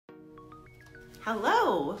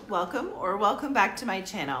Hello, welcome back to my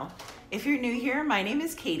channel. If you're new here, my name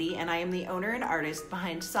is Katie and I am the owner and artist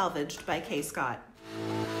behind Salvaged by K. Scott.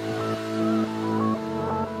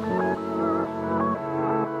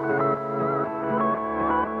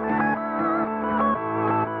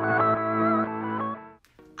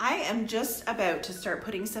 I am just about to start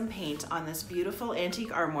putting some paint on this beautiful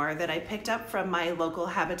antique armoire that I picked up from my local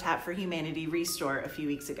Habitat for Humanity restore a few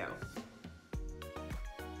weeks ago.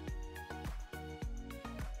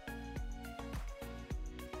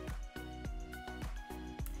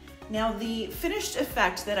 Now, the finished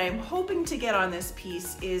effect that I'm hoping to get on this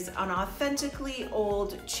piece is an authentically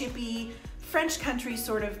old, chippy, French country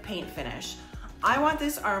sort of paint finish. I want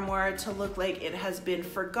this armoire to look like it has been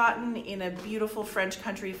forgotten in a beautiful French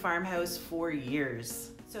country farmhouse for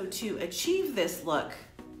years. So to achieve this look,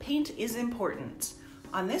 paint is important.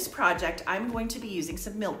 On this project, I'm going to be using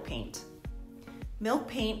some milk paint. Milk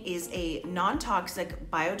paint is a non-toxic,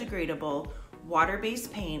 biodegradable,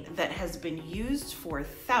 water-based paint that has been used for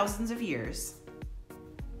thousands of years.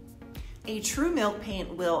 A true milk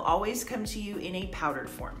paint will always come to you in a powdered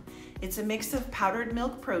form. It's a mix of powdered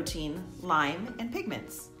milk protein, lime, and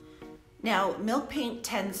pigments. Now, milk paint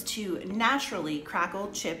tends to naturally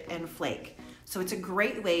crackle, chip, and flake, so it's a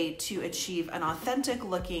great way to achieve an authentic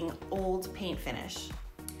looking old paint finish.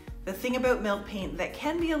 The thing about milk paint that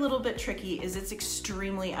can be a little bit tricky is it's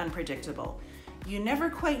extremely unpredictable. You never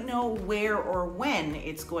quite know where or when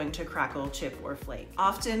it's going to crackle, chip, or flake.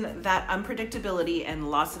 Often that unpredictability and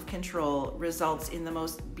loss of control results in the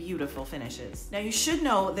most beautiful finishes. Now, you should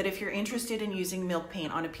know that if you're interested in using milk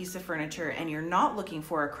paint on a piece of furniture and you're not looking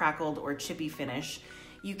for a crackled or chippy finish,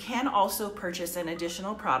 you can also purchase an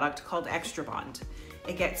additional product called Extra Bond.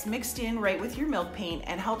 It gets mixed in right with your milk paint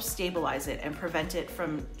and helps stabilize it and prevent it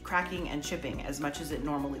from cracking and chipping as much as it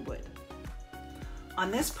normally would. On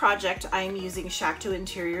this project, I am using Shackteau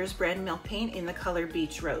Interiors brand milk paint in the color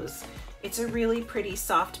Beach Rose. It's a really pretty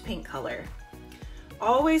soft pink color.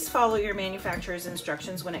 Always follow your manufacturer's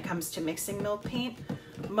instructions when it comes to mixing milk paint.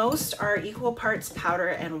 Most are equal parts powder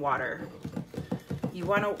and water. You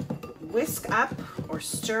want to whisk up or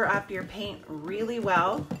stir up your paint really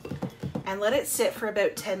well and let it sit for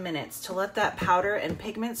about 10 minutes to let that powder and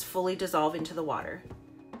pigments fully dissolve into the water.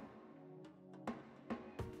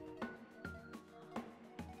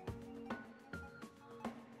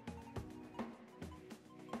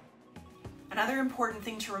 Another important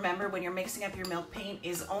thing to remember when you're mixing up your milk paint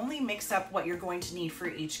is only mix up what you're going to need for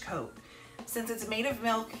each coat. Since it's made of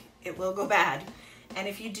milk, it will go bad. And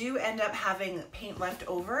if you do end up having paint left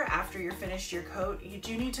over after you're finished your coat, you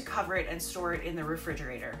do need to cover it and store it in the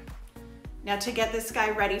refrigerator. Now, to get this guy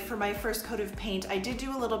ready for my first coat of paint, I did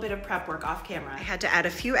do a little bit of prep work off camera. I had to add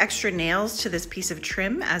a few extra nails to this piece of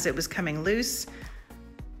trim as it was coming loose.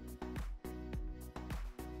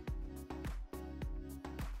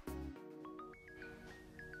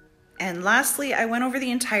 And lastly, I went over the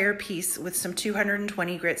entire piece with some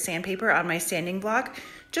 220 grit sandpaper on my sanding block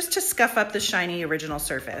just to scuff up the shiny original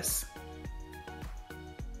surface.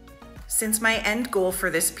 Since my end goal for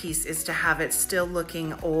this piece is to have it still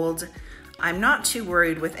looking old, I'm not too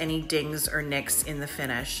worried with any dings or nicks in the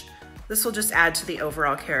finish. This will just add to the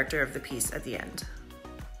overall character of the piece at the end.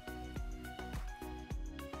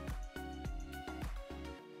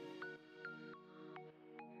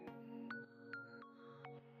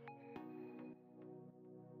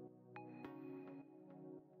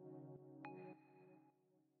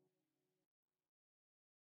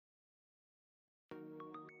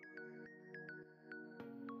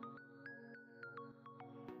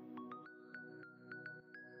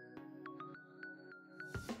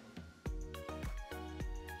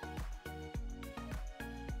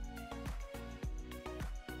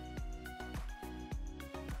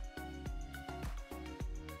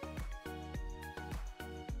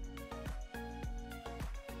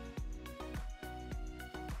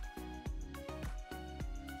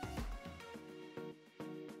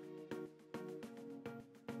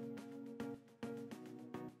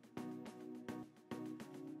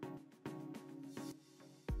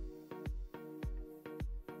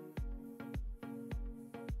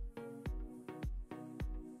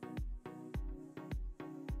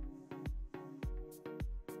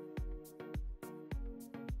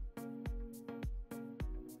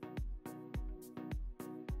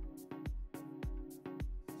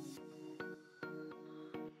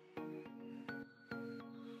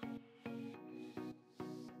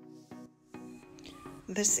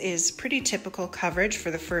 This is pretty typical coverage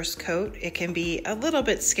for the first coat. It can be a little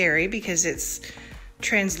bit scary because it's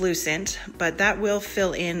translucent, but that will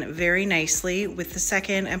fill in very nicely with the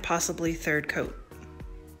second and possibly third coat.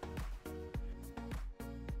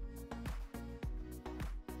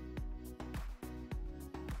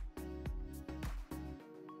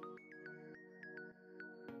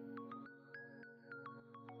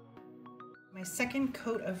 My second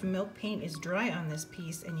coat of milk paint is dry on this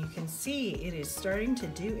piece, and you can see it is starting to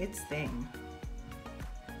do its thing.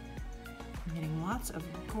 I'm getting lots of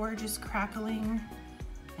gorgeous crackling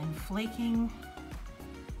and flaking.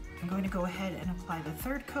 I'm going to go ahead and apply the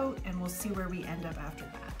third coat, and we'll see where we end up after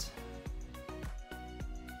that.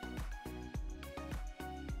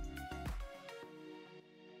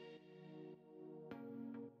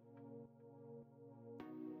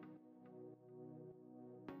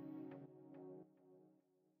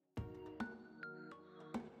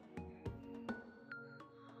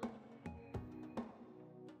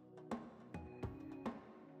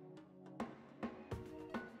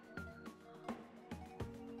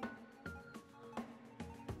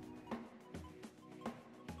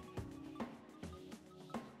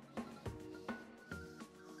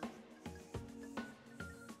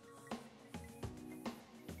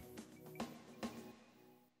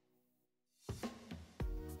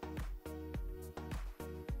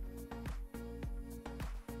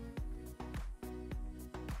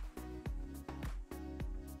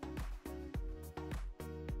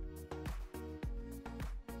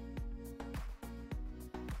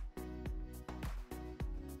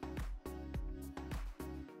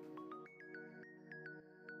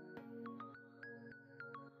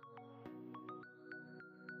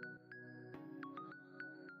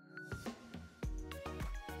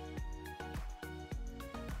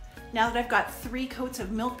 Now that I've got 3 coats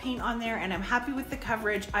of milk paint on there and I'm happy with the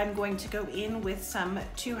coverage, I'm going to go in with some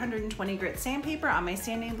 220 grit sandpaper on my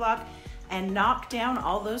sanding block and knock down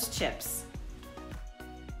all those chips.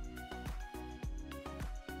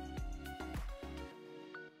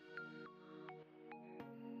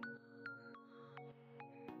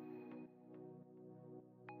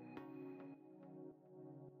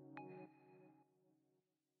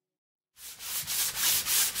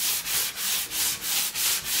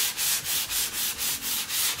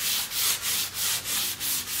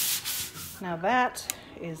 Now that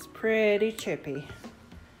is pretty chippy.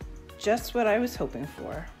 Just what I was hoping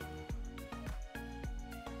for.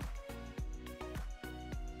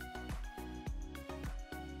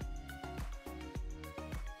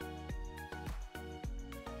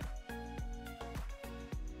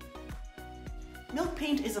 Milk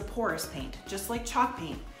paint is a porous paint, just like chalk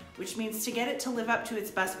paint, which means to get it to live up to its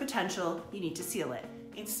best potential, you need to seal it.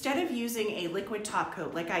 Instead of using a liquid top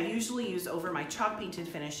coat like I usually use over my chalk painted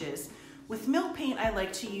finishes, with milk paint, I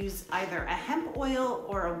like to use either a hemp oil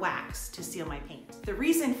or a wax to seal my paint. The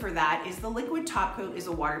reason for that is the liquid top coat is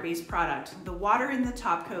a water-based product. The water in the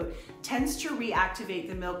top coat tends to reactivate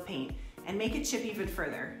the milk paint and make it chip even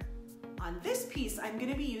further. On this piece, I'm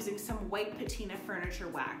going to be using some White Patina furniture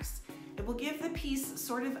wax. It will give the piece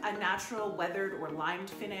sort of a natural weathered or limed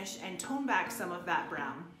finish and tone back some of that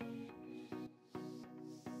brown.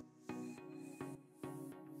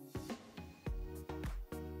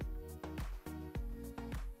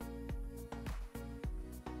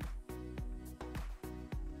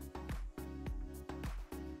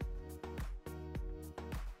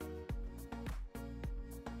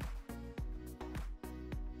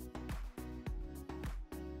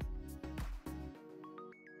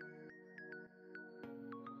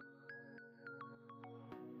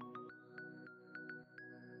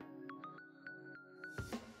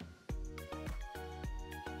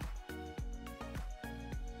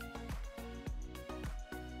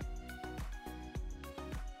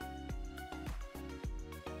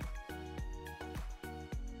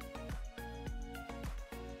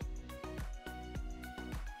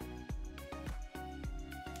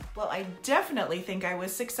 Well, I definitely think I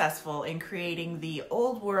was successful in creating the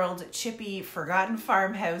old world, chippy, forgotten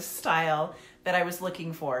farmhouse style that I was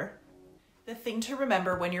looking for. The thing to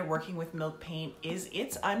remember when you're working with milk paint is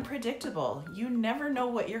it's unpredictable. You never know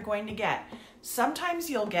what you're going to get.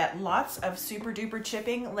 Sometimes you'll get lots of super duper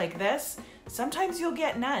chipping like this. Sometimes you'll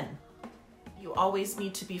get none. You always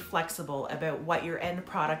need to be flexible about what your end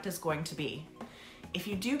product is going to be. If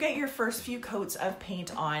you do get your first few coats of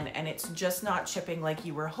paint on and it's just not chipping like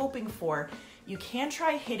you were hoping for, you can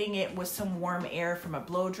try hitting it with some warm air from a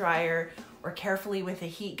blow dryer or carefully with a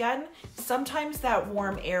heat gun. Sometimes that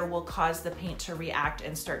warm air will cause the paint to react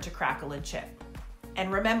and start to crackle and chip. And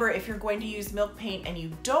remember, if you're going to use milk paint and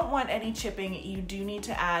you don't want any chipping, you do need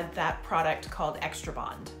to add that product called Extra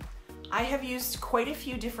Bond. I have used quite a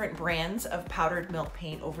few different brands of powdered milk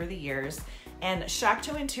paint over the years, and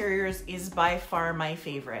Shackteau Interiors is by far my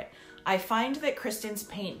favorite. I find that Kristen's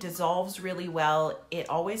paint dissolves really well. It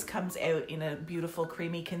always comes out in a beautiful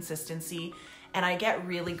creamy consistency, and I get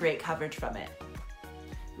really great coverage from it.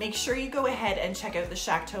 Make sure you go ahead and check out the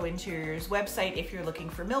Shackteau Interiors website if you're looking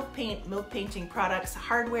for milk paint, milk painting products,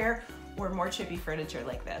 hardware, or more chippy furniture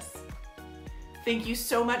like this. Thank you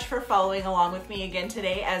so much for following along with me again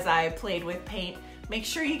today as I played with paint. Make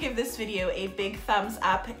sure you give this video a big thumbs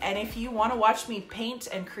up, and if you want to watch me paint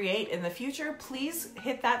and create in the future, please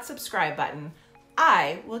hit that subscribe button.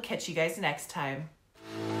 I will catch you guys next time.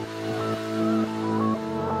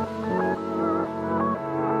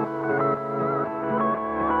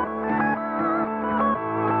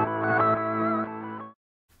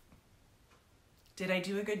 Did I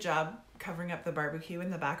do a good job covering up the barbecue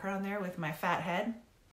in the background there with my fat head?